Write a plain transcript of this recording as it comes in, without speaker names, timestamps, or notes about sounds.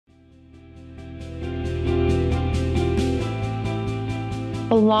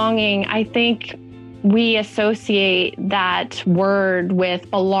Belonging, I think we associate that word with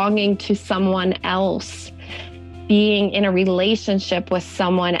belonging to someone else, being in a relationship with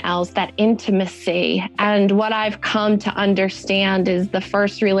someone else, that intimacy. And what I've come to understand is the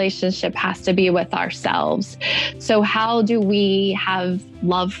first relationship has to be with ourselves. So how do we have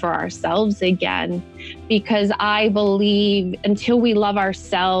love for ourselves again? Because I believe until we love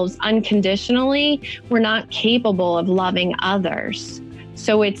ourselves unconditionally, we're not capable of loving others.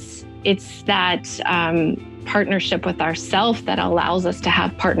 So it's that partnership with ourselves that allows us to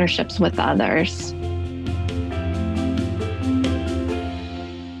have partnerships with others.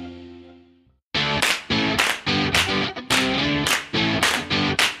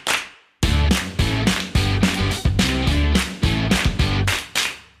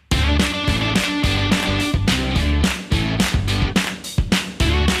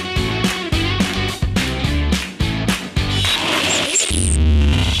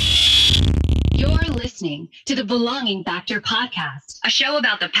 To the Belonging Factor podcast, a show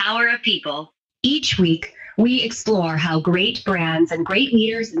about the power of people. Each week, we explore how great brands and great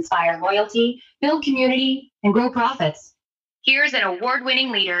leaders inspire loyalty, build community, and grow profits. Here's an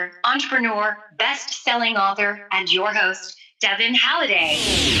award-winning leader, entrepreneur, best-selling author, and your host, Devin Halliday.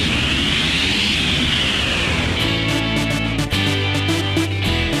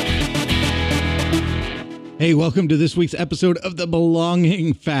 Hey, welcome to this week's episode of the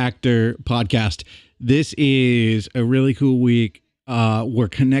Belonging Factor podcast. This is a really cool week. We're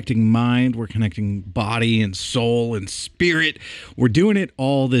connecting mind, we're connecting body and soul and spirit. We're doing it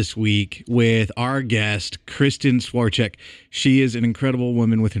all this week with our guest, Kristin Swarcheck. She is an incredible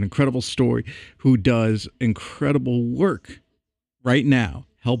woman with an incredible story who does incredible work right now,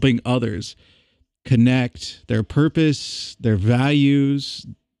 helping others connect their purpose, their values,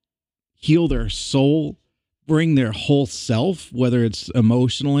 heal their soul, bring their whole self, whether it's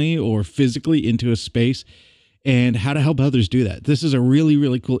emotionally or physically, into a space, and how to help others do that. This is a really,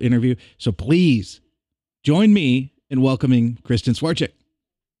 really cool interview. So please join me in welcoming Kristin Swarcheck.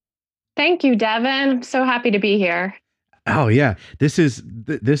 Thank you, Devin. I'm so happy to be here. Oh yeah, this is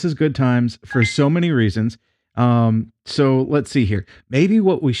good times for so many reasons. So let's see here. Maybe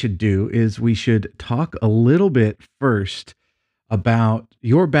what we should do is we should talk a little bit first about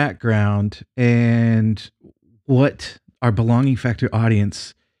your background and what our Belonging Factor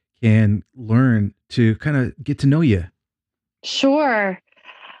audience can learn to kind of get to know you. Sure.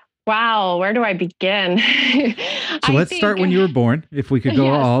 Wow. Where do I begin? So let's start when you were born, if we could go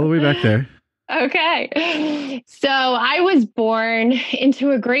all the way back there. Okay. So I was born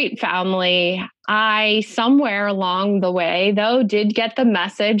into a great family. I, somewhere along the way, though, did get the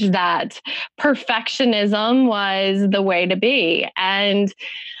message that perfectionism was the way to be. And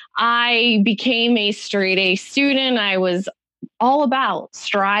I became a straight A student. I was all about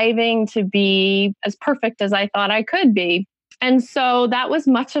striving to be as perfect as I thought I could be. And so that was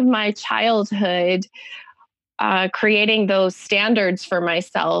much of my childhood, creating those standards for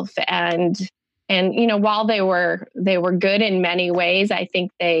myself. And you know, while they were good in many ways, I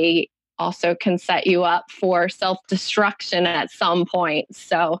think they also can set you up for self-destruction at some point.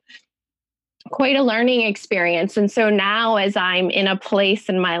 So quite a learning experience. And so now, as I'm in a place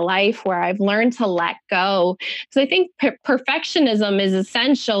in my life where I've learned to let go, because I think perfectionism is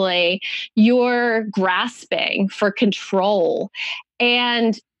essentially you're grasping for control,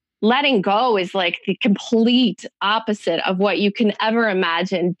 and letting go is like the complete opposite of what you can ever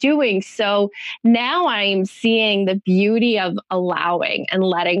imagine doing. So now I'm seeing the beauty of allowing and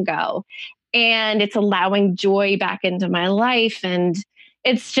letting go, and it's allowing joy back into my life. And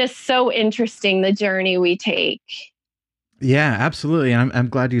it's just so interesting, the journey we take. Yeah, absolutely. And I'm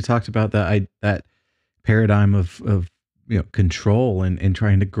glad you talked about that paradigm of control and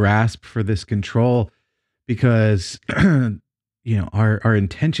trying to grasp for this control, because our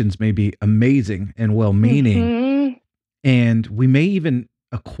intentions may be amazing and well-meaning, Mm-hmm. and we may even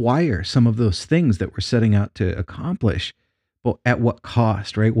acquire some of those things that we're setting out to accomplish, but at what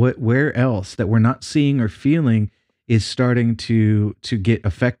cost, right? Where else that we're not seeing or feeling is starting to get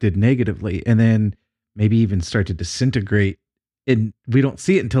affected negatively, and then maybe even start to disintegrate, and we don't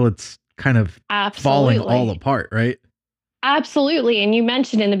see it until it's kind of falling all apart, right? Absolutely. And you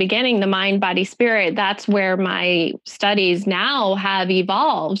mentioned in the beginning, the mind, body, spirit. That's where my studies now have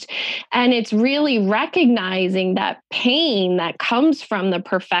evolved. And it's really recognizing that pain that comes from the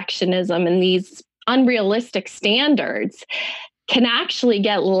perfectionism and these unrealistic standards can actually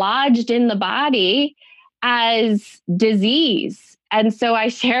get lodged in the body as disease. And so I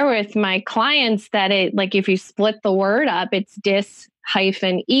share with my clients that if you split the word up, it's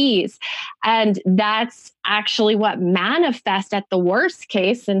ease. And that's actually what manifests at the worst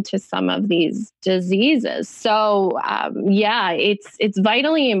case into some of these diseases. So it's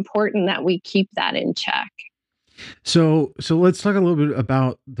vitally important that we keep that in check. So let's talk a little bit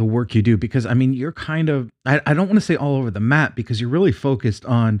about the work you do, because I mean, you're kind of, I don't want to say all over the map, because you're really focused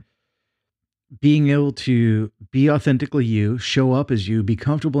on being able to be authentically you, show up as you, be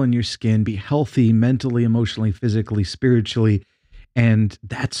comfortable in your skin, be healthy mentally, emotionally, physically, spiritually. And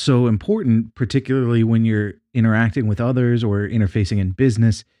that's so important, particularly when you're interacting with others or interfacing in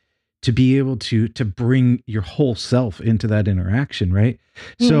business, to be able to bring your whole self into that interaction, right?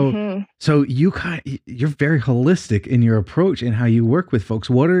 So Mm-hmm. so you're very holistic in your approach and how you work with folks.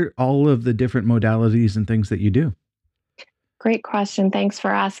 What are all of the different modalities and things that you do? Great question. Thanks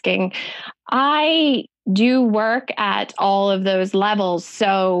for asking. I do work at all of those levels.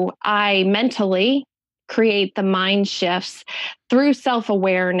 So I mentally create the mind shifts through self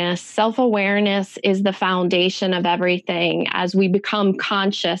awareness. Self awareness is the foundation of everything as we become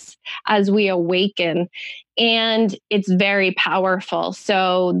conscious, as we awaken. And it's very powerful.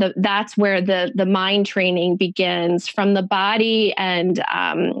 So that's where the mind training begins from the body and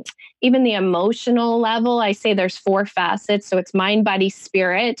even the emotional level. I say there's 4 facets. So it's mind, body,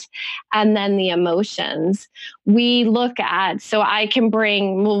 spirit, and then the emotions. We look at, so I can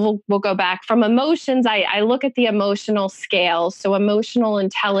bring, we'll go back from emotions. I look at the emotional scale. So emotional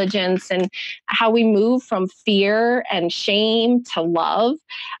intelligence and how we move from fear and shame to love,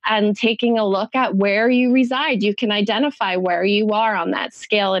 and taking a look at where you reside. You can identify where you are on that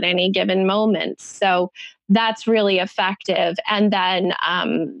scale at any given moment. So that's really effective. And then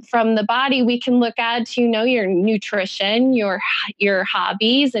from the body, we can look at, your nutrition, your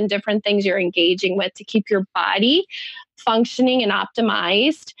hobbies, and different things you're engaging with to keep your body functioning and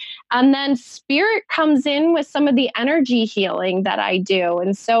optimized. And then spirit comes in with some of the energy healing that I do.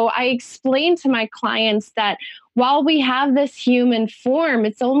 And so I explain to my clients that while we have this human form,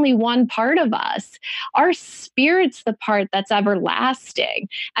 it's only one part of us. Our spirit's the part that's everlasting.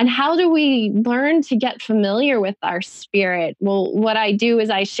 And how do we learn to get familiar with our spirit? Well, what I do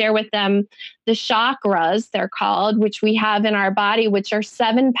is I share with them the chakras, they're called, which we have in our body, which are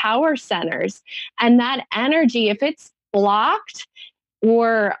 7 power centers. And that energy, if it's blocked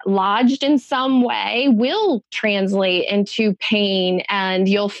or lodged in some way, will translate into pain, and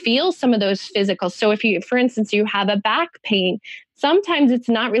you'll feel some of those physical. So if you, for instance, you have a back pain, sometimes it's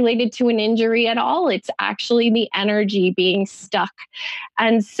not related to an injury at all. It's actually the energy being stuck.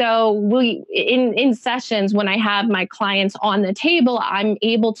 And so we, in sessions, when I have my clients on the table, I'm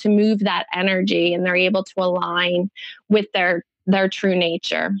able to move that energy and they're able to align with their true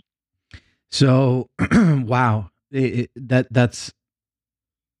nature. So, wow, that's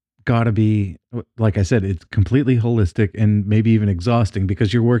got to be, like I said, it's completely holistic and maybe even exhausting,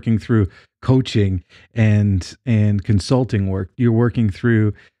 because you're working through coaching and consulting work. You're working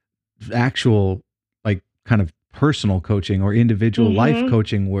through actual, like, kind of personal coaching or individual life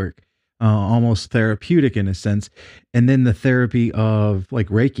coaching work, almost therapeutic in a sense. And then the therapy of like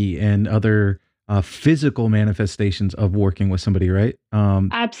Reiki and other physical manifestations of working with somebody, right?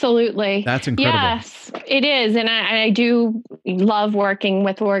 Absolutely. That's incredible. Yes, it is. And I do love working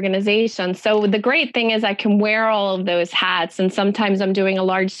with organizations. So the great thing is I can wear all of those hats. And sometimes I'm doing a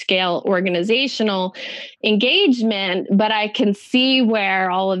large scale organizational engagement, but I can see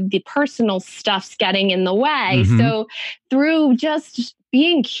where all of the personal stuff's getting in the way. So through just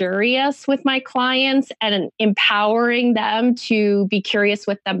being curious with my clients and empowering them to be curious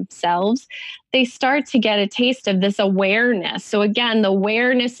with themselves, they start to get a taste of this awareness. So again, the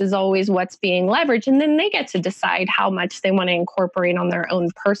awareness is always what's being leveraged, and then they get to decide how much they want to incorporate on their own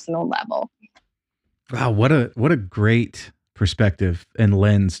personal level. Wow, what a great perspective and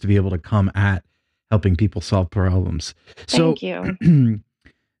lens to be able to come at helping people solve problems. So, Thank you.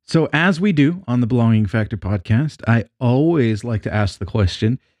 so as we do on the Belonging Factor podcast, I always like to ask the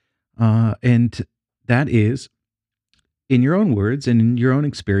question, and that is, in your own words and in your own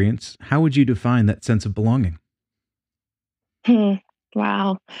experience, how would you define that sense of belonging?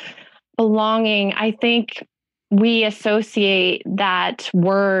 Wow. Belonging. I think we associate that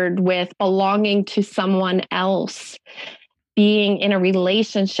word with belonging to someone else, being in a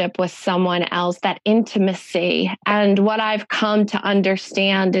relationship with someone else, that intimacy. And what I've come to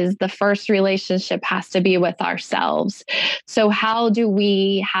understand is the first relationship has to be with ourselves. So how do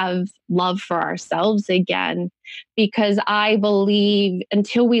we have love for ourselves again? Because I believe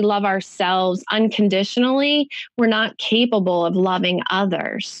until we love ourselves unconditionally, we're not capable of loving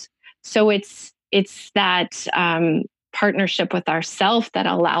others. So it's that partnership with ourselves that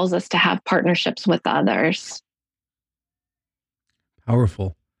allows us to have partnerships with others.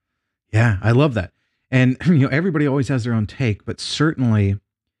 Powerful. Yeah, I love that. And everybody always has their own take, but certainly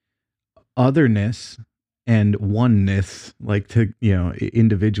otherness and oneness, like to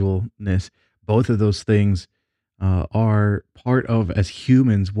individualness, both of those things are part of, as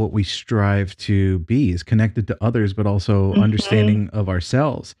humans, what we strive to be, is connected to others, but also Hmm. understanding of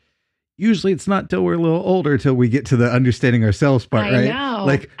ourselves. Usually it's not till we're a little older till we get to the understanding ourselves part, I right? know.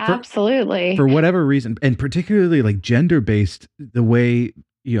 Like Absolutely. for whatever reason, and particularly like gender based, the way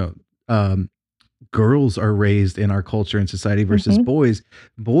you know um girls are raised in our culture and society versus Hmm.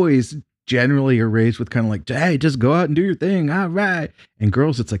 boys generally are raised with kind of like, hey, just go out and do your thing, all right. And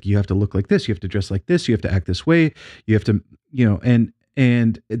girls, it's like, you have to look like this, you have to dress like this, you have to act this way, you have to,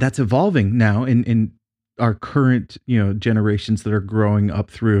 and that's evolving now in our current generations that are growing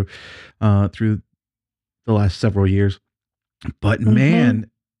up through the last several years. But Hmm.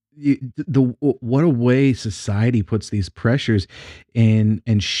 man, what a way society puts these pressures in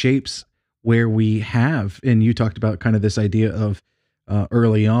and shapes where we have. And you talked about kind of this idea of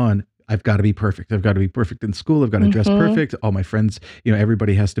early on, I've got to be perfect. I've got to be perfect in school. I've got to dress Hmm. perfect. All my friends,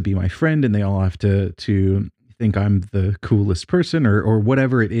 everybody has to be my friend, and they all have to think I'm the coolest person, or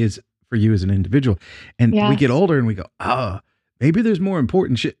whatever it is for you as an individual. And we get Yes, older and we go, maybe there's more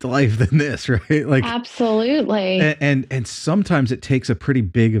important shit to life than this, right? Like, absolutely. and sometimes it takes a pretty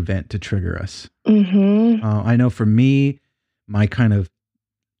big event to trigger us. Hmm. I know for me, my kind of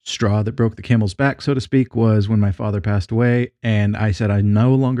straw that broke the camel's back, so to speak, was when my father passed away. And I said, I'm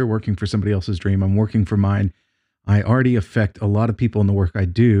no longer working for somebody else's dream. I'm working for mine. I already affect a lot of people in the work I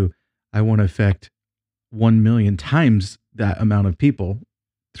do. I want to affect 1 million times that amount of people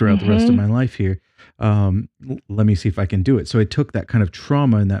throughout the rest of Hmm. my life here. Let me see if I can do it. So it took that kind of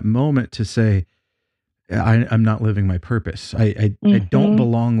trauma in that moment to say, I'm not living my purpose. I don't Hmm.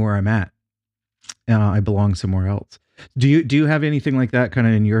 belong where I'm at. I belong somewhere else. Do you have anything like that kind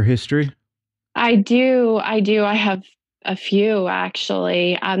of in your history? I do. I do. I have a few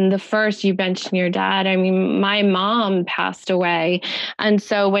actually. The first, you mentioned your dad. I mean, my mom passed away. And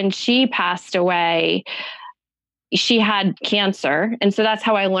so when she passed away, she had cancer. And so that's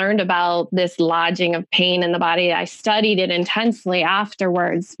how I learned about this lodging of pain in the body. I studied it intensely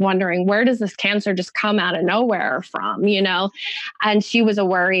afterwards, wondering where does this cancer just come out of nowhere from? And she was a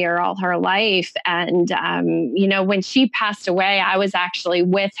worrier all her life. And, when she passed away, I was actually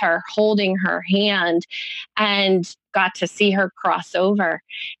with her, holding her hand, and got to see her cross over.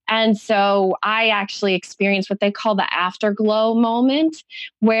 And so I actually experienced what they call the afterglow moment,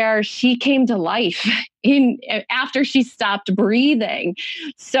 where she came to life in after she stopped breathing.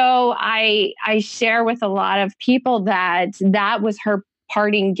 So I share with a lot of people that that was her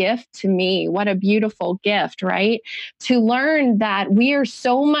parting gift to me. What a beautiful gift, right? To learn that we are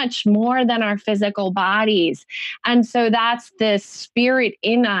so much more than our physical bodies. And so that's the spirit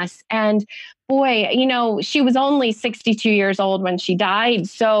in us. And boy, she was only 62 years old when she died.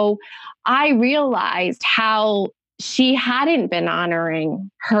 So I realized how she hadn't been honoring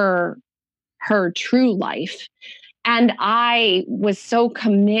her true life. And I was so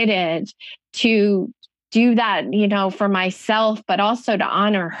committed to do that, for myself, but also to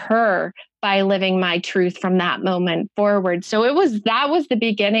honor her by living my truth from that moment forward. So that was the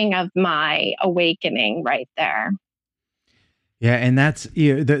beginning of my awakening right there. Yeah, and that's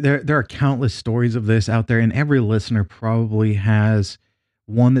there are countless stories of this out there, and every listener probably has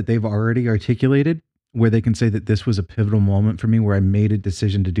one that they've already articulated where they can say that this was a pivotal moment for me where I made a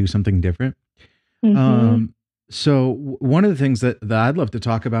decision to do something different. Mhm. Um, so one of the things that I'd love to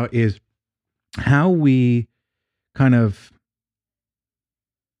talk about is how we kind of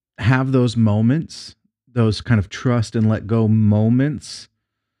have those moments, those kind of trust and let go moments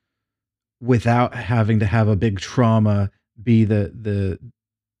without having to have a big trauma be the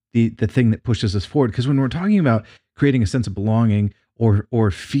thing that pushes us forward. Because when we're talking about creating a sense of belonging or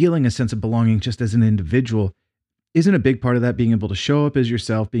feeling a sense of belonging just as an individual, isn't a big part of that being able to show up as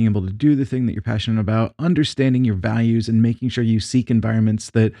yourself, being able to do the thing that you're passionate about, understanding your values and making sure you seek environments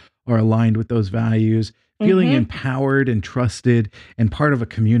that are aligned with those values, feeling Mhm. empowered and trusted and part of a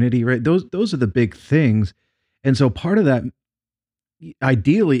community, right? Those are the big things. And so part of that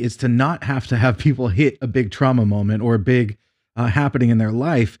ideally is to not have to have people hit a big trauma moment or a big happening in their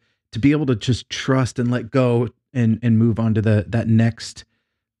life, to be able to just trust and let go and move on to that next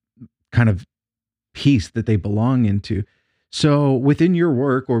kind of piece that they belong into. So within your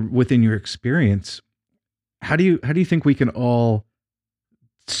work or within your experience, how do you think we can all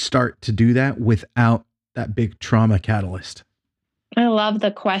start to do that without that big trauma catalyst? I love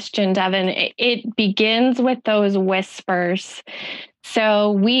the question, Devin. It begins with those whispers.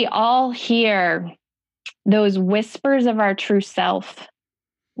 So we all hear those whispers of our true self.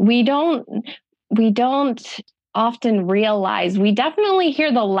 We don't often realize. We definitely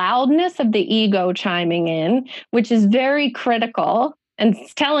hear the loudness of the ego chiming in, which is very critical and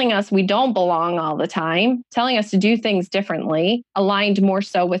it's telling us we don't belong all the time, telling us to do things differently, aligned more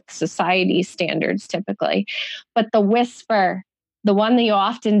so with society's standards typically. But the whisper, the one that you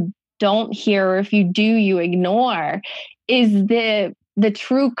often don't hear, or if you do, you ignore, is the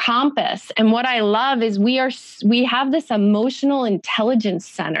true compass. And what I love is we have this emotional intelligence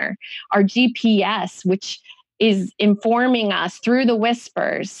center, our GPS, which is informing us through the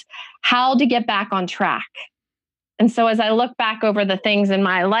whispers how to get back on track. And so as I look back over the things in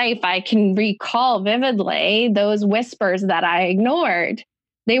my life, I can recall vividly those whispers that I ignored.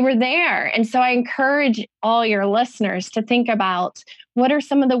 They were there. And so I encourage all your listeners to think about, what are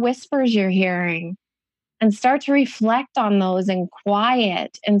some of the whispers you're hearing? And start to reflect on those in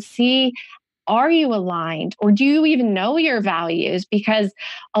quiet and see, are you aligned, or do you even know your values? Because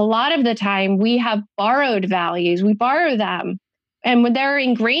a lot of the time we have borrowed values, we borrow them, and when they're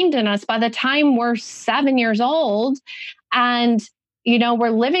ingrained in us by the time we're 7 years old, and we're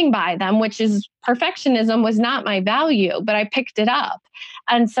living by them, which is perfectionism was not my value, but I picked it up.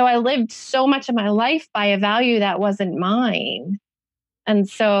 And so I lived so much of my life by a value that wasn't mine. And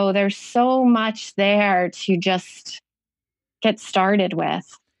so there's so much there to just get started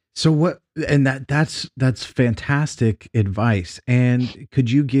with. So what, and that's fantastic advice. And could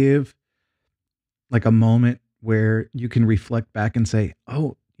you give like a moment where you can reflect back and say,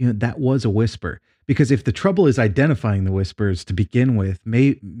 oh, that was a whisper? Because if the trouble is identifying the whispers to begin with,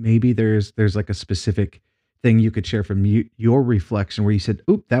 maybe there's like a specific thing you could share from your reflection where you said,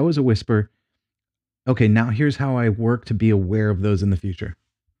 oop, that was a whisper. Okay, now here's how I work to be aware of those in the future.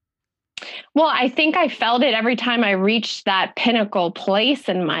 Well, I think I felt it every time I reached that pinnacle place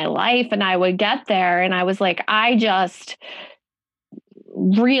in my life, and I would get there and I was like, I just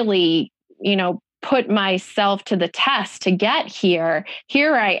really, put myself to the test to get here.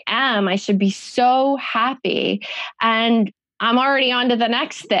 Here I am. I should be so happy. And I'm already on to the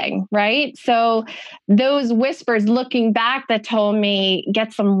next thing, right? So those whispers looking back that told me,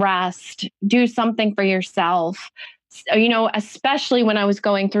 get some rest, do something for yourself. Especially when I was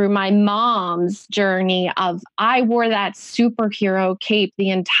going through my mom's journey of, I wore that superhero cape the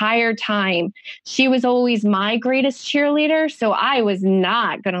entire time. She was always my greatest cheerleader, so I was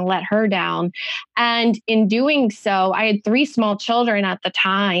not going to let her down. And in doing so, I had 3 small children at the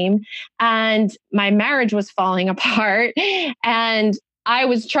time, and my marriage was falling apart. And I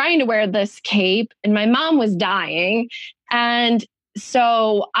was trying to wear this cape, and my mom was dying. And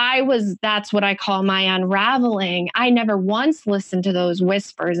so that's what I call my unraveling. I never once listened to those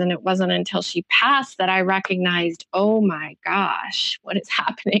whispers. And it wasn't until she passed that I recognized, oh my gosh, what is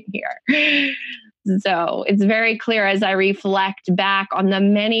happening here? So it's very clear as I reflect back on the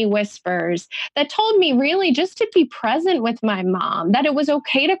many whispers that told me really just to be present with my mom, that it was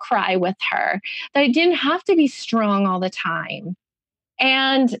okay to cry with her, that I didn't have to be strong all the time.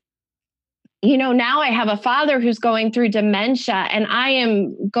 And now I have a father who's going through dementia, and I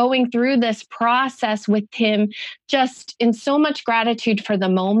am going through this process with him just in so much gratitude for the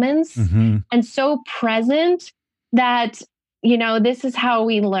moments and so present that, this is how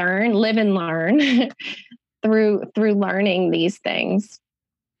we live and learn through learning these things.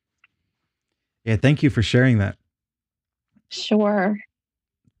 Yeah. Thank you for sharing that. Sure.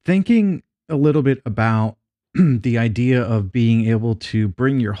 Thinking a little bit about the idea of being able to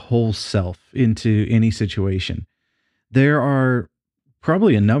bring your whole self into any situation. There are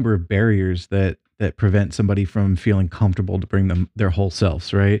probably a number of barriers that prevent somebody from feeling comfortable to bring their whole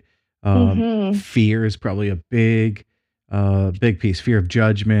selves, right? Fear is probably a big piece. Fear of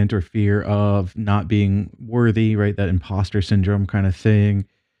judgment or fear of not being worthy, right? That imposter syndrome kind of thing.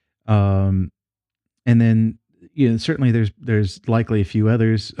 And then certainly there's likely a few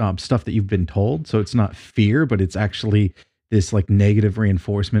others, stuff that you've been told. So it's not fear, but it's actually this like negative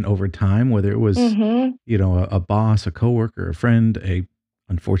reinforcement over time, whether it was, a boss, a coworker, a friend,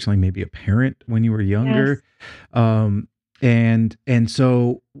 unfortunately, maybe a parent when you were younger. Yes. And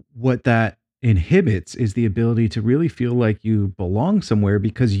so what that inhibits is the ability to really feel like you belong somewhere,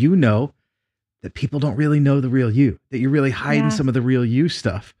 because that people don't really know the real you, that you're really hiding some of the real you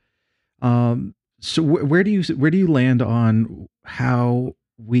stuff. So where do you land on how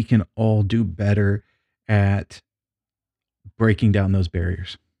we can all do better at breaking down those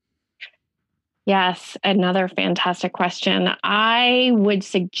barriers? Yes, another fantastic question. I would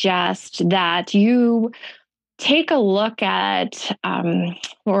suggest that you take a look at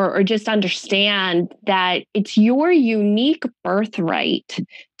or just understand that it's your unique birthright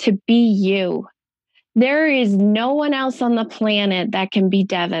to be you. There is no one else on the planet that can be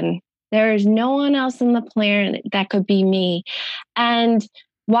Devin. There is no one else on the planet that could be me. And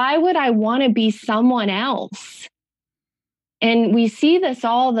why would I want to be someone else? And we see this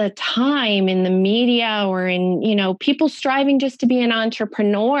all the time in the media or in, people striving just to be an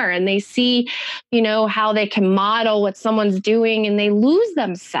entrepreneur, and they see, how they can model what someone's doing, and they lose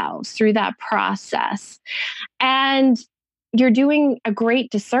themselves through that process. And you're doing a great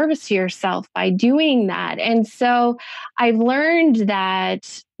disservice to yourself by doing that. And so I've learned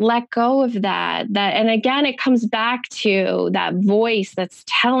that let go of that, and again, it comes back to that voice that's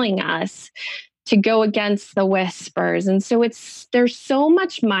telling us to go against the whispers. And so there's so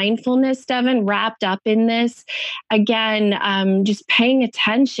much mindfulness, Devin, wrapped up in this. Again, just paying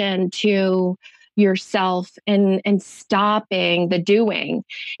attention to yourself and stopping the doing.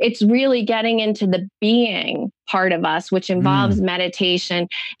 It's really getting into the being part of us, which involves meditation.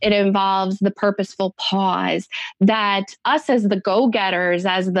 It involves the purposeful pause, that us as the go-getters,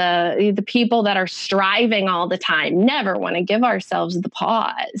 as the people that are striving all the time, never want to give ourselves the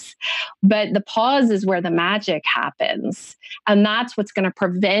pause. But the pause is where the magic happens. And that's what's going to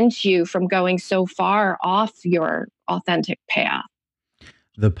prevent you from going so far off your authentic path.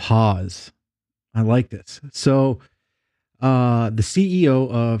 The pause. I like this. So the CEO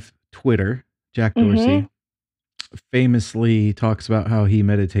of Twitter, Jack Dorsey, famously talks about how he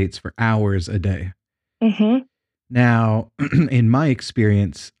meditates for hours a day. Now, in my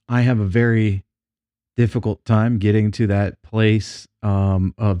experience, I have a very difficult time getting to that place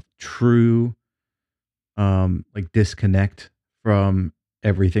of true like disconnect from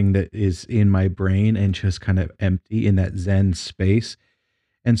everything that is in my brain and just kind of empty in that Zen space.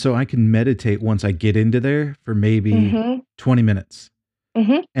 And so I can meditate once I get into there for maybe 20 minutes.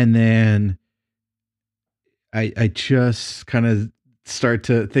 And then I just kind of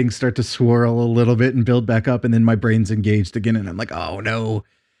things start to swirl a little bit and build back up. And then my brain's engaged again. And I'm like, oh no.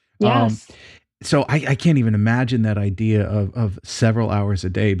 Yes. So I can't even imagine that idea of several hours a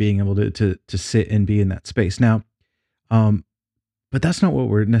day being able to sit and be in that space. Now, but that's not what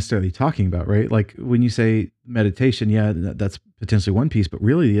we're necessarily talking about, right? Like when you say meditation, yeah, that's potentially one piece, but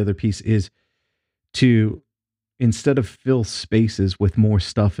really the other piece is to, instead of fill spaces with more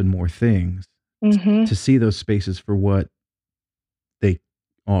stuff and more things, to see those spaces for what they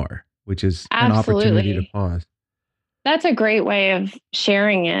are, which is an opportunity to pause. That's a great way of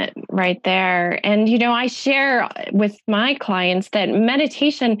sharing it right there. And, I share with my clients that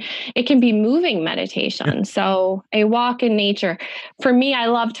meditation, it can be moving meditation. So a walk in nature. For me, I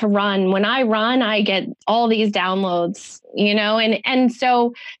love to run. When I run, I get all these downloads, and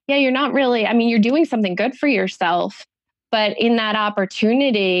so, yeah, you're not really, you're doing something good for yourself. But in that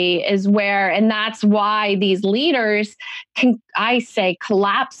opportunity is where, and that's why these leaders can, I say,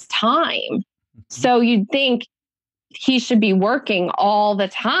 collapse time. So you'd think he should be working all the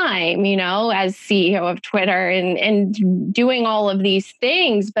time, as CEO of Twitter and doing all of these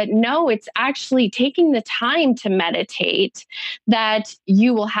things. But no, it's actually taking the time to meditate that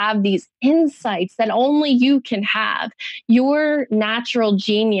you will have these insights that only you can have. Your natural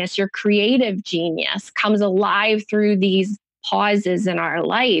genius, your creative genius comes alive through these pauses in our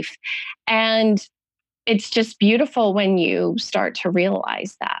life. And it's just beautiful when you start to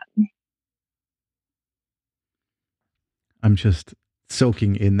realize that. I'm just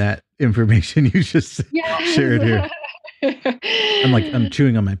soaking in that information you just shared here. I'm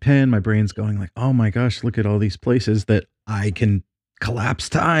chewing on my pen. My brain's going like, oh my gosh, look at all these places that I can collapse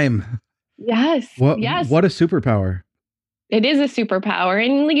time. Yes. What a superpower. It is a superpower.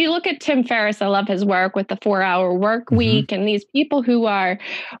 And you look at Tim Ferriss, I love his work with the 4-hour work week, and these people who are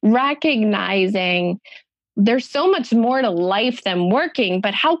recognizing there's so much more to life than working,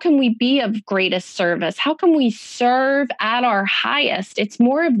 but how can we be of greatest service? How can we serve at our highest? It's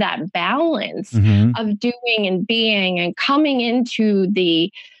more of that balance of doing and being and coming into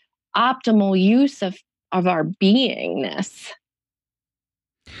the optimal use of our beingness.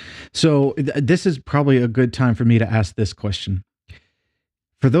 So this is probably a good time for me to ask this question.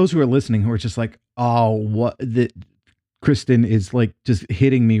 For those who are listening, who are just like, oh, Kristin is like just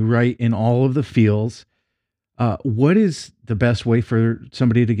hitting me right in all of the feels. What is the best way for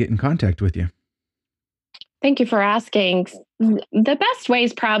somebody to get in contact with you? Thank you for asking. The best way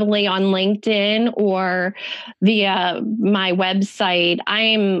is probably on LinkedIn or via my website.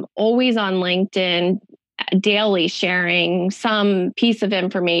 I'm always on LinkedIn daily sharing some piece of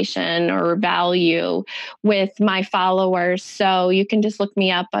information or value with my followers. So you can just look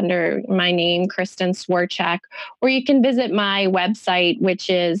me up under my name, Kristin Swarcheck, or you can visit my website, which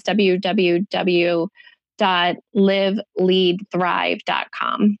is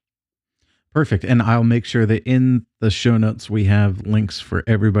www.liveleadthrive.com. Perfect. And I'll make sure that in the show notes we have links for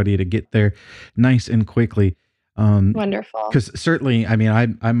everybody to get there nice and quickly. Wonderful. Because certainly, I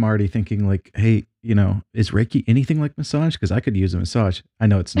mean, I'm already thinking like, hey, is Reiki anything like massage? Because I could use a massage. I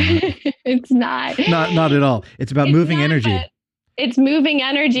know it's not. It's not. Not at all. It's about moving energy. It's moving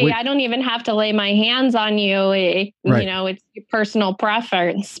energy. I don't even have to lay my hands on you. Right. It's your personal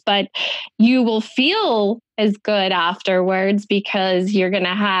preference, but you will feel as good afterwards because you're going to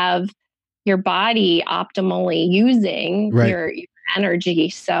have your body optimally using your energy.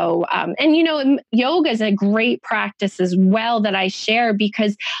 So, yoga is a great practice as well that I share,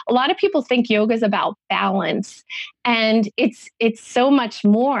 because a lot of people think yoga is about balance, and it's so much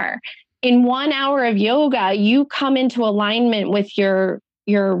more. In 1 hour of yoga, you come into alignment with your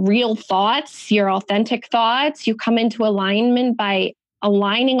real thoughts, your authentic thoughts. You come into alignment by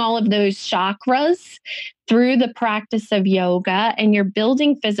aligning all of those chakras through the practice of yoga, and you're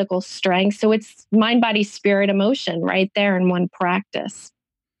building physical strength. So it's mind, body, spirit, emotion right there in one practice.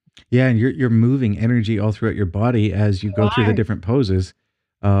 Yeah, and you're moving energy all throughout your body as you go through the different poses.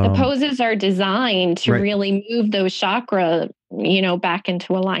 The poses are designed to really move those chakra, back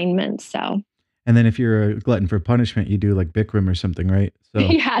into alignment. So. And then if you're a glutton for punishment, you do like Bikram or something, right? So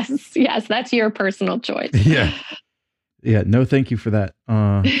yes, that's your personal choice. Yeah. Yeah, no, thank you for that.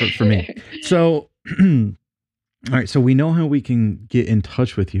 For me. So, all right. So we know how we can get in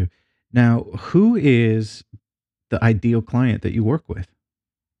touch with you. Now, who is the ideal client that you work with?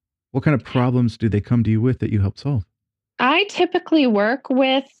 What kind of problems do they come to you with that you help solve? I typically work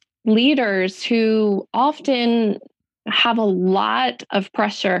with leaders who often have a lot of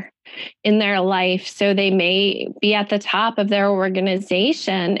pressure in their life. So they may be at the top of their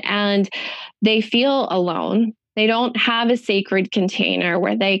organization and they feel alone. They don't have a sacred container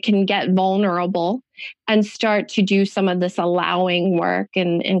where they can get vulnerable and start to do some of this allowing work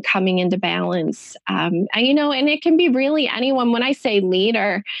and coming into balance. And it can be really anyone. When I say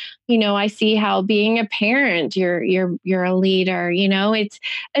leader, I see how being a parent, you're a leader. It's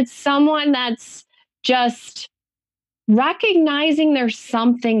someone that's just recognizing there's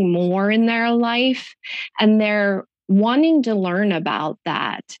something more in their life and they're wanting to learn about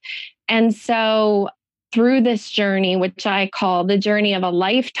that. And so through this journey, which I call the journey of a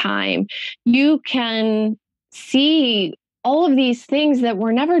lifetime, you can see all of these things that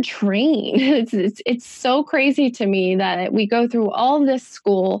were never trained. It's so crazy to me that we go through all this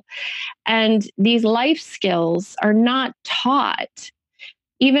school and these life skills are not taught.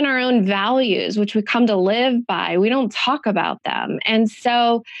 Even our own values, which we come to live by, we don't talk about them. And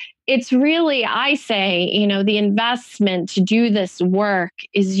so it's really, I say, the investment to do this work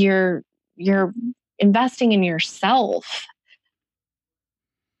is you're investing in yourself.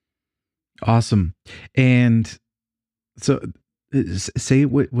 Awesome. And so say,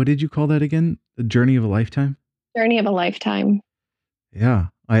 what did you call that again? The journey of a lifetime? Journey of a lifetime. Yeah,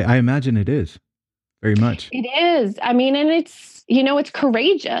 I imagine it is very much. It is. I mean, and it's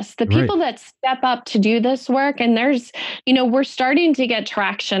courageous. The people that step up to do this work, and there's, we're starting to get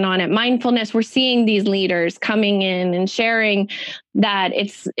traction on it. Mindfulness, we're seeing these leaders coming in and sharing that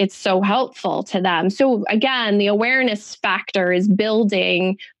it's so helpful to them. So again, the awareness factor is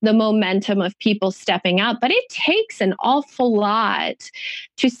building the momentum of people stepping up, but it takes an awful lot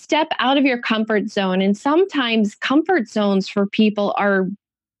to step out of your comfort zone. And sometimes comfort zones for people are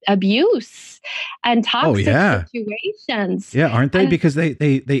abuse and toxic situations. Yeah, aren't they? Because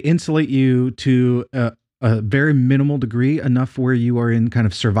they insulate you to a very minimal degree, enough where you are in kind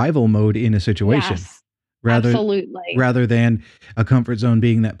of survival mode in a situation. Yes, absolutely. Rather than a comfort zone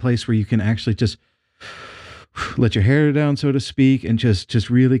being that place where you can actually just let your hair down, so to speak, and just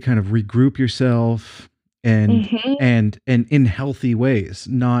really kind of regroup yourself and in healthy ways,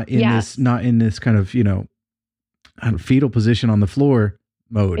 not in this kind of fetal position on the floor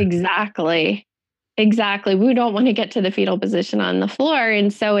mode. Exactly. We don't want to get to the fetal position on the floor.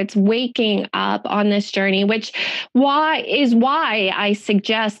 And so it's waking up on this journey, which is why I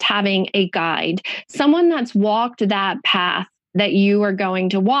suggest having a guide, someone that's walked that path that you are going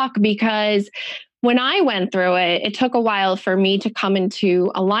to walk. Because when I went through it, it took a while for me to come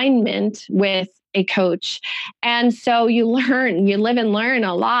into alignment with a coach. And so you live and learn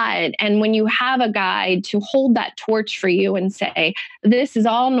a lot. And when you have a guide to hold that torch for you and say, this is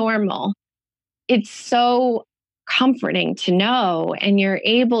all normal, it's so comforting to know. And you're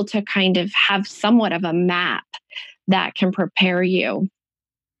able to kind of have somewhat of a map that can prepare you.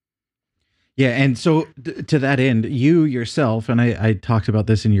 Yeah. And so to that end, you yourself, and I talked about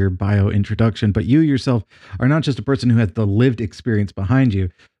this in your bio introduction, but you yourself are not just a person who has the lived experience behind you,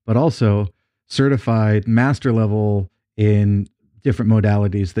 but also certified master level in different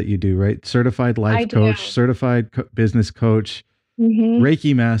modalities that you do, right? Certified I life do. coach, certified business coach,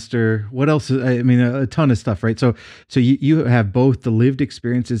 Reiki master. What else? I mean, a ton of stuff, right? So you have both the lived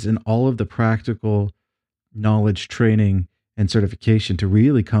experiences and all of the practical knowledge, training, and certification to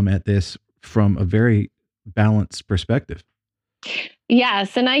really come at this from a very balanced perspective.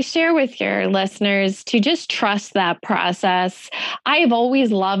 Yes. And I share with your listeners to just trust that process. I've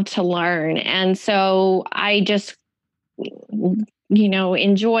always loved to learn. And so I just,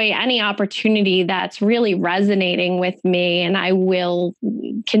 enjoy any opportunity that's really resonating with me. And I will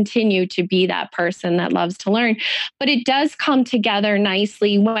continue to be that person that loves to learn. But it does come together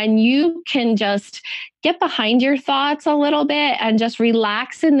nicely when you can just get behind your thoughts a little bit and just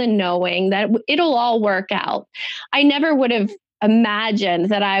relax in the knowing that it'll all work out. I never would have imagined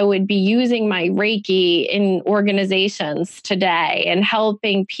that I would be using my Reiki in organizations today and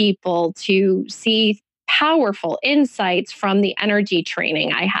helping people to see powerful insights from the energy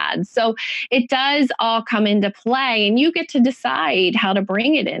training I had. So it does all come into play, and you get to decide how to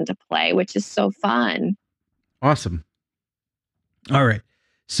bring it into play, which is so fun. Awesome. All right.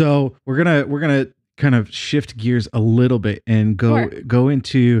 So we're gonna kind of shift gears a little bit and go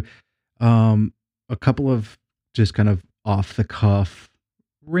into a couple of just kind of off the cuff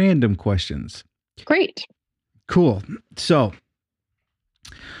random questions. Great. Cool. So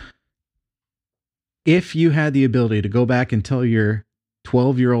if you had the ability to go back and tell your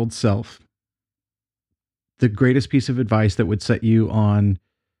 12-year-old self the greatest piece of advice that would set you on,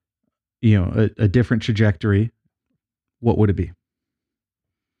 a different trajectory, what would it be?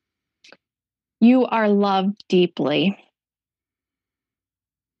 You are loved deeply.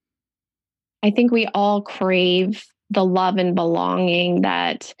 I think we all crave the love and belonging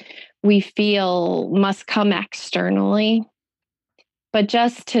that we feel must come externally. But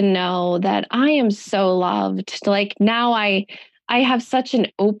just to know that I am so loved, like now I have such an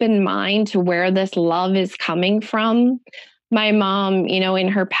open mind to where this love is coming from. My mom, in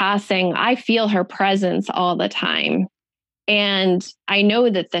her passing, I feel her presence all the time. And I know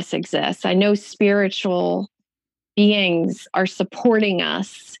that this exists. I know spiritual beings are supporting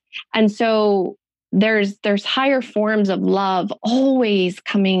us. And so there's higher forms of love always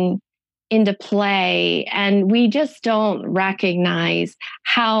coming into play, and we just don't recognize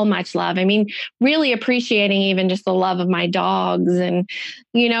how much love. I mean, really appreciating even just the love of my dogs, and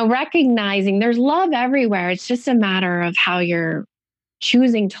recognizing there's love everywhere. It's just a matter of how you're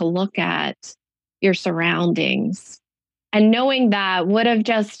choosing to look at your surroundings. And knowing that would have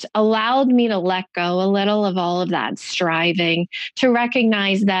just allowed me to let go a little of all of that striving, to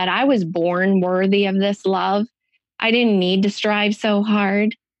recognize that I was born worthy of this love. I didn't need to strive so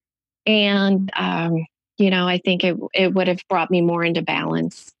hard. And, I think it would have brought me more into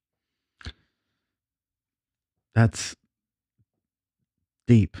balance. That's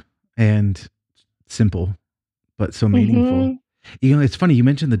deep and simple, but so meaningful. It's funny. You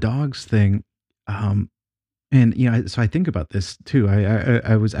mentioned the dogs thing. And so I think about this too.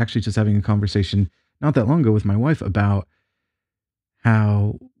 I was actually just having a conversation not that long ago with my wife about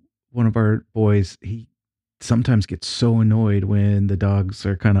how one of our boys, he sometimes gets so annoyed when the dogs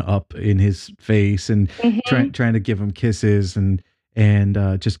are kind of up in his face and trying to give him kisses and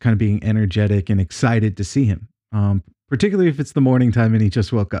just kind of being energetic and excited to see him. Particularly if it's the morning time and he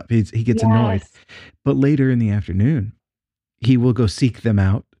just woke up, he gets annoyed. But later in the afternoon, he will go seek them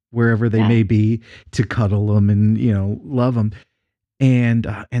out wherever they may be to cuddle them and love them. And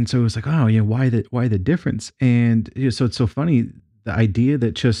so it was like, oh yeah, why the difference? And so it's so funny, the idea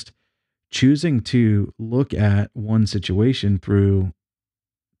that just choosing to look at one situation through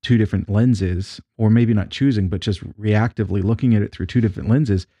two different lenses, or maybe not choosing, but just reactively looking at it through two different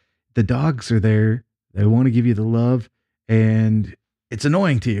lenses. The dogs are there. They want to give you the love, and it's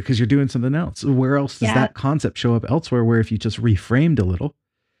annoying to you because you're doing something else. Where else does that concept show up elsewhere? Where if you just reframed a little,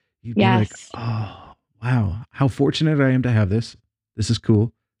 you'd be like, oh, wow, how fortunate I am to have this. This is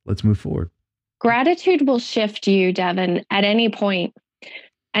cool. Let's move forward. Gratitude will shift you, Devin, at any point.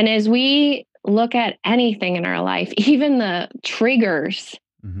 And as we look at anything in our life, even the triggers,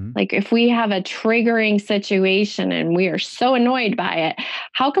 like if we have a triggering situation and we are so annoyed by it,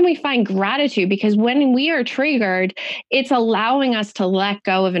 how can we find gratitude? Because when we are triggered, it's allowing us to let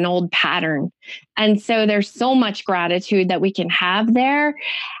go of an old pattern. And so there's so much gratitude that we can have there.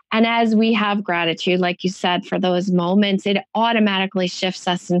 And as we have gratitude, like you said, for those moments, it automatically shifts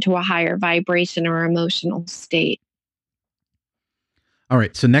us into a higher vibration or emotional state. All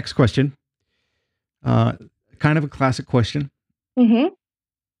right. So next question, kind of a classic question.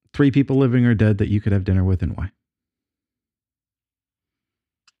 3 people living or dead that you could have dinner with, and why?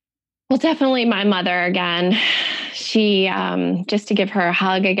 Well, definitely my mother again. she just to give her a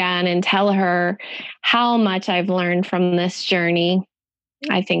hug again and tell her how much I've learned from this journey,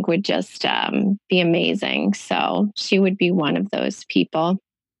 I think would just be amazing. So she would be one of those people.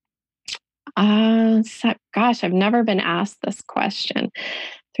 Gosh, I've never been asked this question.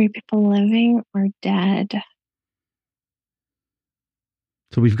 3 people living or dead?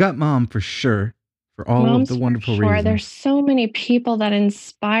 So we've got mom for sure, for all of Mom's the for wonderful sure. reasons. There's so many people that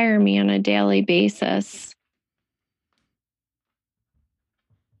inspire me on a daily basis.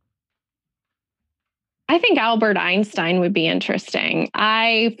 I think Albert Einstein would be interesting.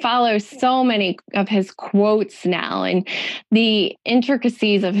 I follow so many of his quotes now and the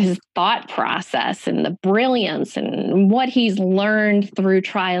intricacies of his thought process and the brilliance and what he's learned through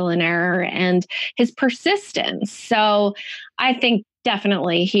trial and error and his persistence. So I think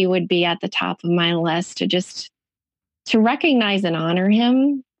definitely he would be at the top of my list to recognize and honor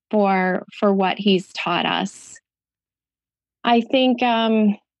him for what he's taught us. I think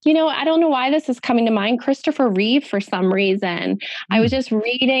I don't know why this is coming to mind. Christopher Reeve, for some reason. I was just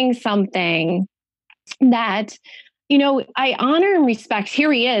reading something that, I honor and respect.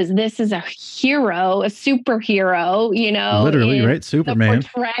 Here he is. This is a hero, a superhero, Literally, in right? the Superman.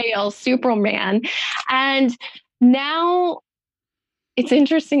 portrayal, Superman. And now it's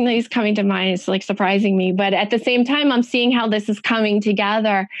interesting that he's coming to mind. It's like surprising me. But at the same time, I'm seeing how this is coming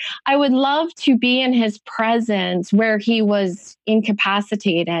together. I would love to be in his presence where he was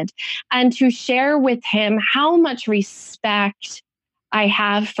incapacitated and to share with him how much respect I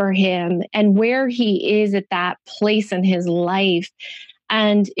have for him and where he is at that place in his life.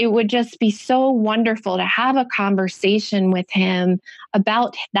 And it would just be so wonderful to have a conversation with him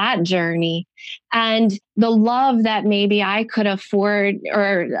about that journey and the love that maybe I could afford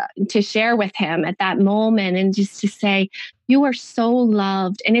or to share with him at that moment. And just to say, you are so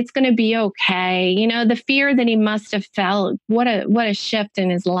loved and it's going to be okay. The fear that he must have felt, what a shift in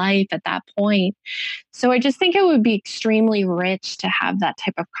his life at that point. So I just think it would be extremely rich to have that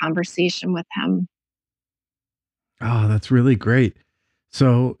type of conversation with him. Oh, that's really great.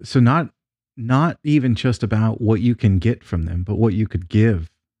 So not even just about what you can get from them, but what you could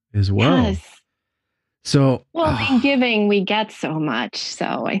give as well. Yes. So Well, in giving, we get so much. So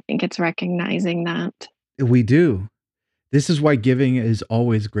I think it's recognizing that. we do. This is why giving is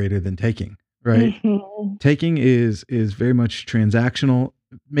always greater than taking, right? Mhm. Taking is very much transactional.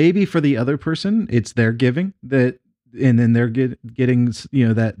 Maybe for the other person, it's their giving and then they're getting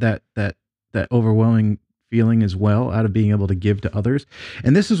that overwhelming feeling as well out of being able to give to others.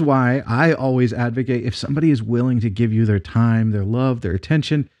 And this is why I always advocate if somebody is willing to give you their time, their love, their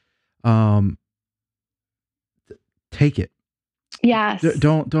attention, take it. Yes.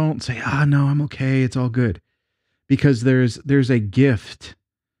 Don't say, no, I'm okay. It's all good. Because there's a gift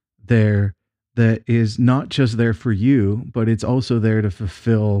there that is not just there for you, but it's also there to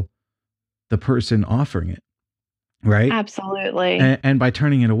fulfill the person offering it. Right. Absolutely. And by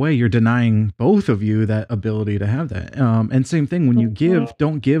turning it away, you're denying both of you that ability to have that. And same thing when you give,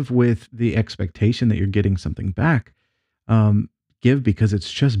 don't give with the expectation that you're getting something back. Give because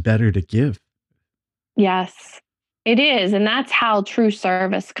it's just better to give. Yes, it is. And that's how true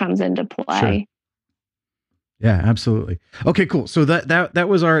service comes into play. Sure. Yeah, absolutely. Okay, cool. So that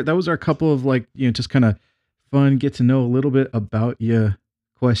was our couple of just kind of fun, get to know a little bit about you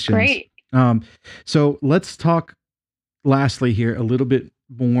questions. Great. So let's talk lastly here a little bit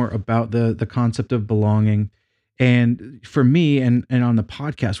more about the concept of belonging. And for me and on the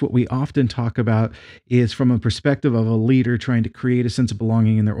podcast, what we often talk about is from a perspective of a leader trying to create a sense of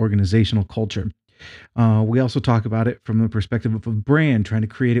belonging in their organizational culture. We also talk about it from the perspective of a brand trying to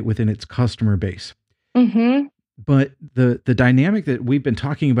create it within its customer base. Mm-hmm. But the dynamic that we've been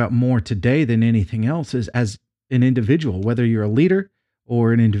talking about more today than anything else is as an individual, whether you're a leader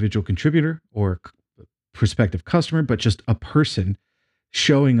or an individual contributor or prospective customer, but just a person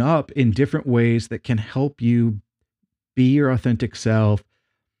showing up in different ways that can help you be your authentic self,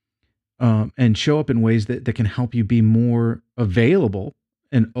 and show up in ways that can help you be more available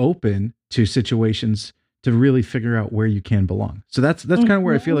and open to situations to really figure out where you can belong. So that's kind of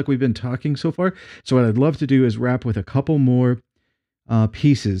where I feel like we've been talking so far. So what I'd love to do is wrap with a couple more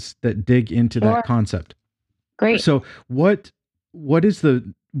pieces that dig into that concept. Great. So what is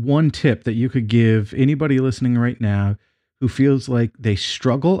the one tip that you could give anybody listening right now who feels like they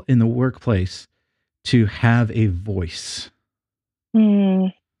struggle in the workplace to have a voice?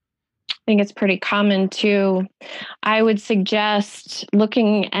 I think it's pretty common too. I would suggest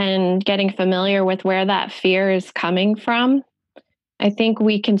looking and getting familiar with where that fear is coming from. I think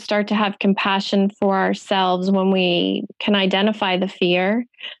we can start to have compassion for ourselves when we can identify the fear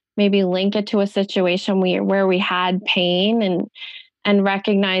maybe link it to a situation where we had pain, and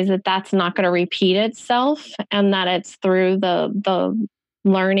recognize that that's not going to repeat itself, and that it's through the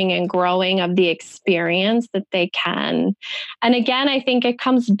learning and growing of the experience that they can. And again, I think it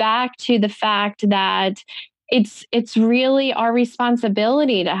comes back to the fact that it's really our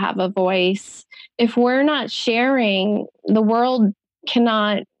responsibility to have a voice. If we're not sharing, the world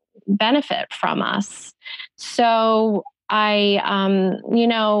cannot benefit from us. So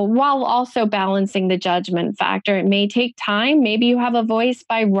while also balancing the judgment factor, it may take time. Maybe you have a voice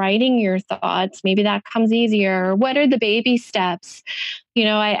by writing your thoughts. Maybe that comes easier. What are the baby steps?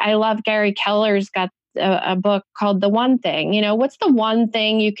 I love Gary Keller's got a book called The One Thing. What's the one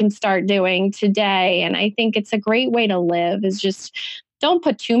thing you can start doing today? And I think it's a great way to live, is just don't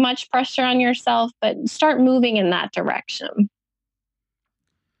put too much pressure on yourself, but start moving in that direction.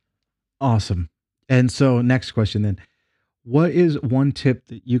 Awesome. And so next question then. What is one tip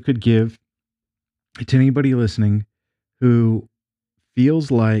that you could give to anybody listening who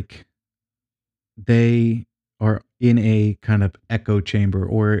feels like they are in a kind of echo chamber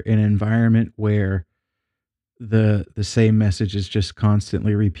or an environment where the same message is just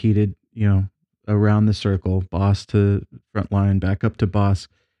constantly repeated, around the circle, boss to front line, back up to boss,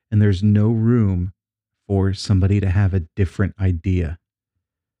 and there's no room for somebody to have a different idea?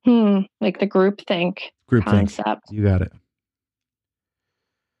 Like the groupthink concept. You got it.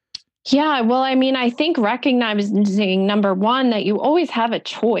 Yeah, well, I think recognizing, number one, that you always have a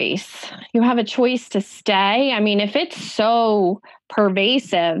choice. You have a choice to stay. If it's so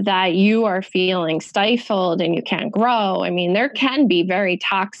pervasive that you are feeling stifled and you can't grow, there can be very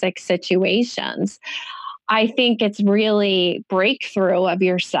toxic situations. I think it's really breakthrough of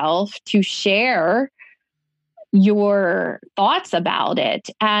yourself to share your thoughts about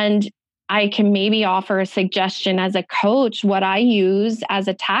it. And I can maybe offer a suggestion as a coach. What I use as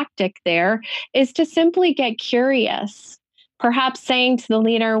a tactic there is to simply get curious. Perhaps saying to the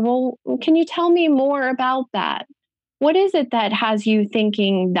leader, well, can you tell me more about that? What is it that has you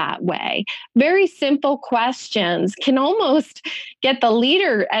thinking that way? Very simple questions can almost get the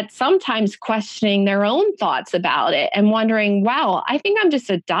leader at sometimes questioning their own thoughts about it and wondering, wow, I think I'm just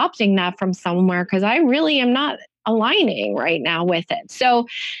adopting that from somewhere because I really am not aligning right now with it. So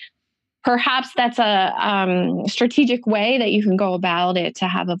perhaps that's a strategic way that you can go about it to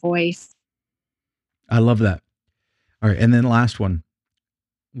have a voice. I love that. All right. And then last one.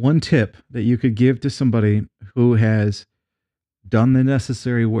 One tip that you could give to somebody who has done the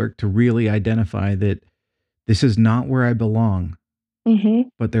necessary work to really identify that this is not where I belong,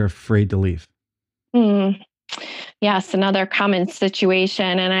 but they're afraid to leave. Yes, another common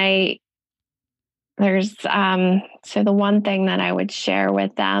situation. And so the one thing that I would share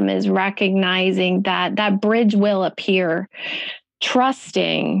with them is recognizing that bridge will appear,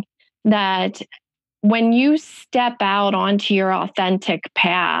 trusting that when you step out onto your authentic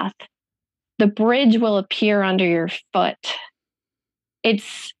path, the bridge will appear under your foot.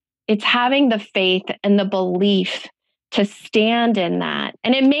 It's having the faith and the belief to stand in that.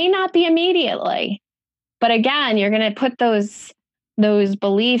 And it may not be immediately, but again, you're going to put those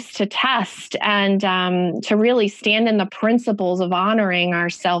beliefs to test, and to really stand in the principles of honoring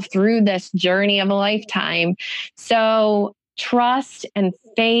ourselves through this journey of a lifetime. So trust and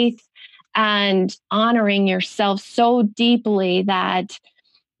faith and honoring yourself so deeply that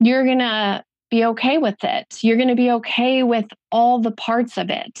you're going to be okay with it. You're going to be okay with all the parts of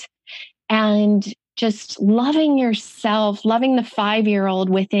it. And just loving yourself, loving the 5-year-old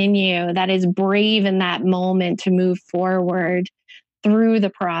within you that is brave in that moment to move forward through the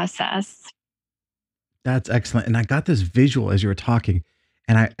process. That's excellent. And I got this visual as you were talking,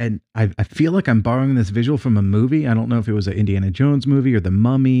 and I feel like I'm borrowing this visual from a movie. I don't know if it was an Indiana Jones movie or The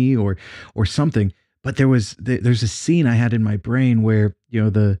Mummy or something, but there's a scene I had in my brain where,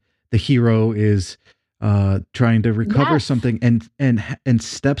 the hero is trying to recover something and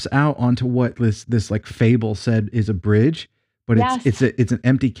steps out onto what this like fable said is a bridge, but it's an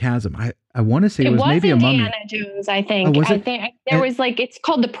empty chasm. I want to say it was maybe Indiana a mummy. Jones, I think. Oh, I think there was it's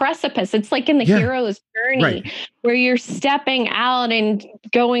called the precipice. It's like in the hero's journey where you're stepping out and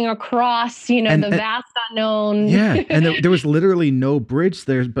going across, the vast unknown. Yeah, and there was literally no bridge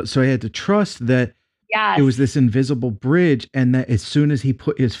there, but so I had to trust that it was this invisible bridge, and that as soon as he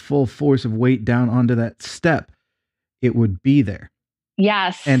put his full force of weight down onto that step, it would be there.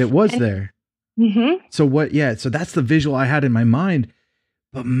 Yes, and it was there. So so that's the visual I had in my mind.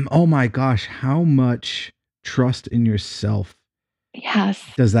 But oh my gosh, how much trust in yourself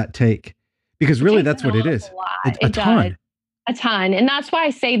does that take? Because really that's what it is. A ton. And that's why I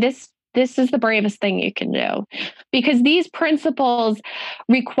say this this is the bravest thing you can do, because these principles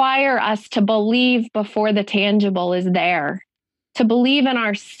require us to believe before the tangible is there, to believe in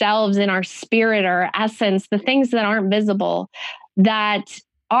ourselves, in our spirit, our essence, the things that aren't visible, that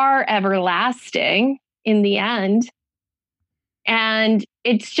are everlasting in the end. And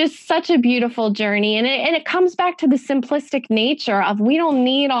it's just such a beautiful journey. And it comes back to the simplistic nature of, we don't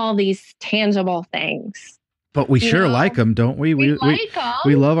need all these tangible things. But we sure like them, don't we? We like them.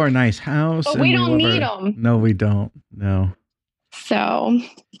 We love our nice house. But we don't need them. No, we don't. No. So.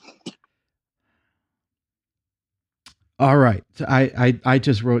 All right. So I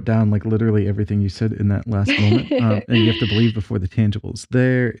just wrote down like literally everything you said in that last moment. And you have to believe before the tangibles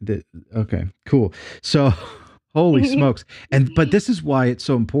there. Okay, cool. So holy smokes. But this is why it's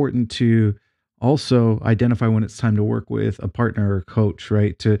so important to also identify when it's time to work with a partner or coach,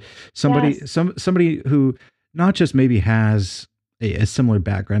 right? To somebody, Yes. somebody who not just maybe has a similar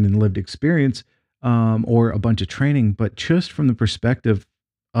background and lived experience, or a bunch of training, but just from the perspective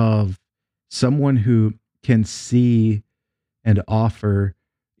of someone who can see and offer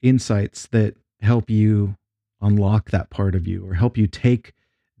insights that help you unlock that part of you, or help you take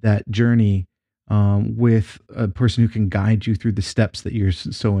that journey with a person who can guide you through the steps that you're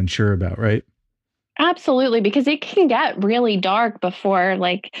so unsure about, right? Absolutely, because it can get really dark before,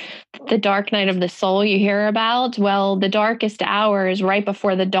 like, the dark night of the soul you hear about. Well, the darkest hour is right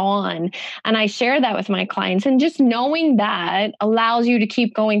before the dawn. And I share that with my clients. And just knowing that allows you to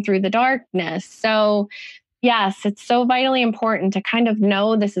keep going through the darkness. So, yes, it's so vitally important to kind of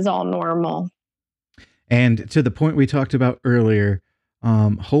know this is all normal. And to the point we talked about earlier,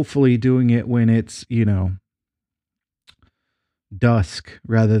 hopefully doing it when it's, dusk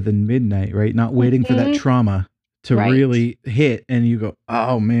rather than midnight, right? Not waiting for that trauma to really hit and you go,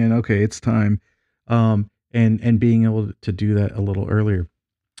 oh man, okay, it's time. And being able to do that a little earlier.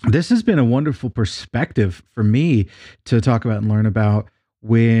 This has been a wonderful perspective for me to talk about and learn about,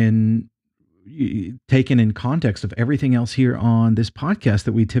 when taken in context of everything else here on this podcast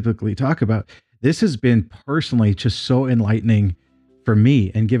that we typically talk about. This has been personally just so enlightening for me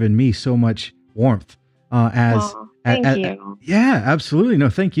and given me so much warmth Thank you. Yeah, absolutely. No,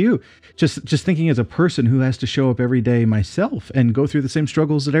 thank you. Just thinking as a person who has to show up every day myself and go through the same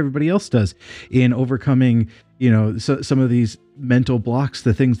struggles that everybody else does in overcoming, some of these mental blocks,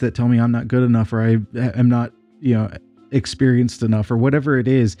 the things that tell me I'm not good enough, or I am not, experienced enough, or whatever it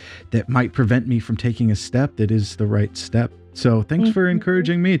is that might prevent me from taking a step that is the right step. So thanks for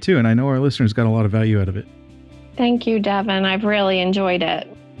encouraging me too. And I know our listeners got a lot of value out of it. Thank you, Devin. I've really enjoyed it.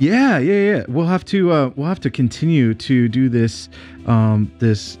 Yeah. We'll have to continue to do this,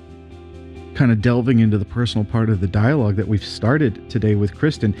 this kind of delving into the personal part of the dialogue that we've started today with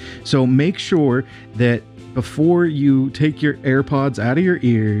Kristin. So make sure that before you take your AirPods out of your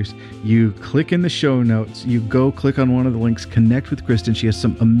ears, you click in the show notes, you go click on one of the links, connect with Kristin. She has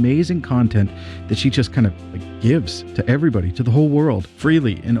some amazing content that she just kind of gives to everybody, to the whole world,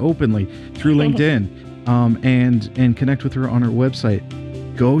 freely and openly through LinkedIn, and connect with her on her website.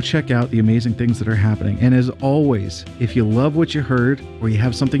 Go check out the amazing things that are happening. And as always, if you love what you heard, or you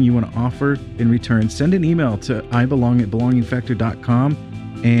have something you want to offer in return, send an email to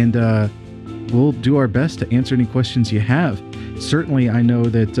ibelong@belongingfactor.com, and we'll do our best to answer any questions you have. Certainly, I know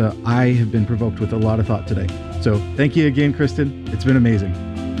that I have been provoked with a lot of thought today. So thank you again, Kristin. It's been amazing.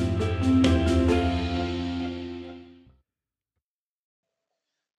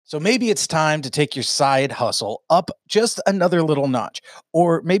 So maybe it's time to take your side hustle up just another little notch.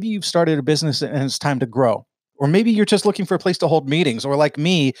 Or maybe you've started a business and it's time to grow. Or maybe you're just looking for a place to hold meetings. Or like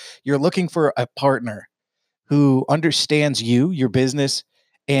me, you're looking for a partner who understands you, your business,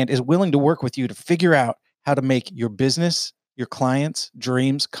 and is willing to work with you to figure out how to make your business, your clients'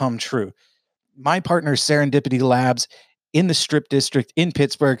 dreams come true. My partner, Serendipity Labs, in the Strip District in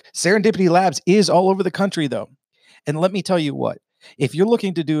Pittsburgh. Serendipity Labs is all over the country, though. And let me tell you what, if you're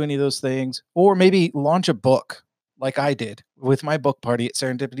looking to do any of those things, or maybe launch a book like I did with my book party at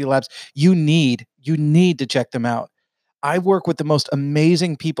Serendipity Labs, you need to check them out. I work with the most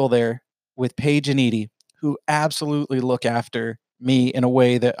amazing people there, with Paige and Edie, who absolutely look after me in a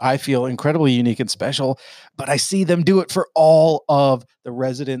way that I feel incredibly unique and special, but I see them do it for all of the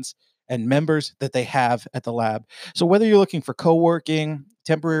residents and members that they have at the lab. So whether you're looking for co-working,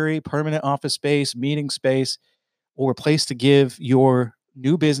 temporary, permanent office space, meeting space, or a place to give your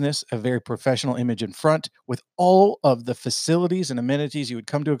new business a very professional image in front, with all of the facilities and amenities you would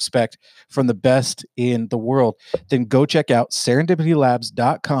come to expect from the best in the world, then go check out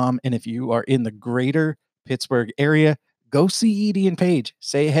serendipitylabs.com. And if you are in the greater Pittsburgh area, go see Edie and Paige.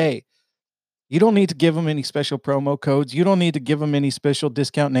 Say hey. You don't need to give them any special promo codes. You don't need to give them any special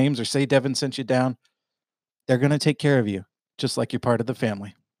discount names or say Devin sent you down. They're going to take care of you, just like you're part of the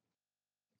family.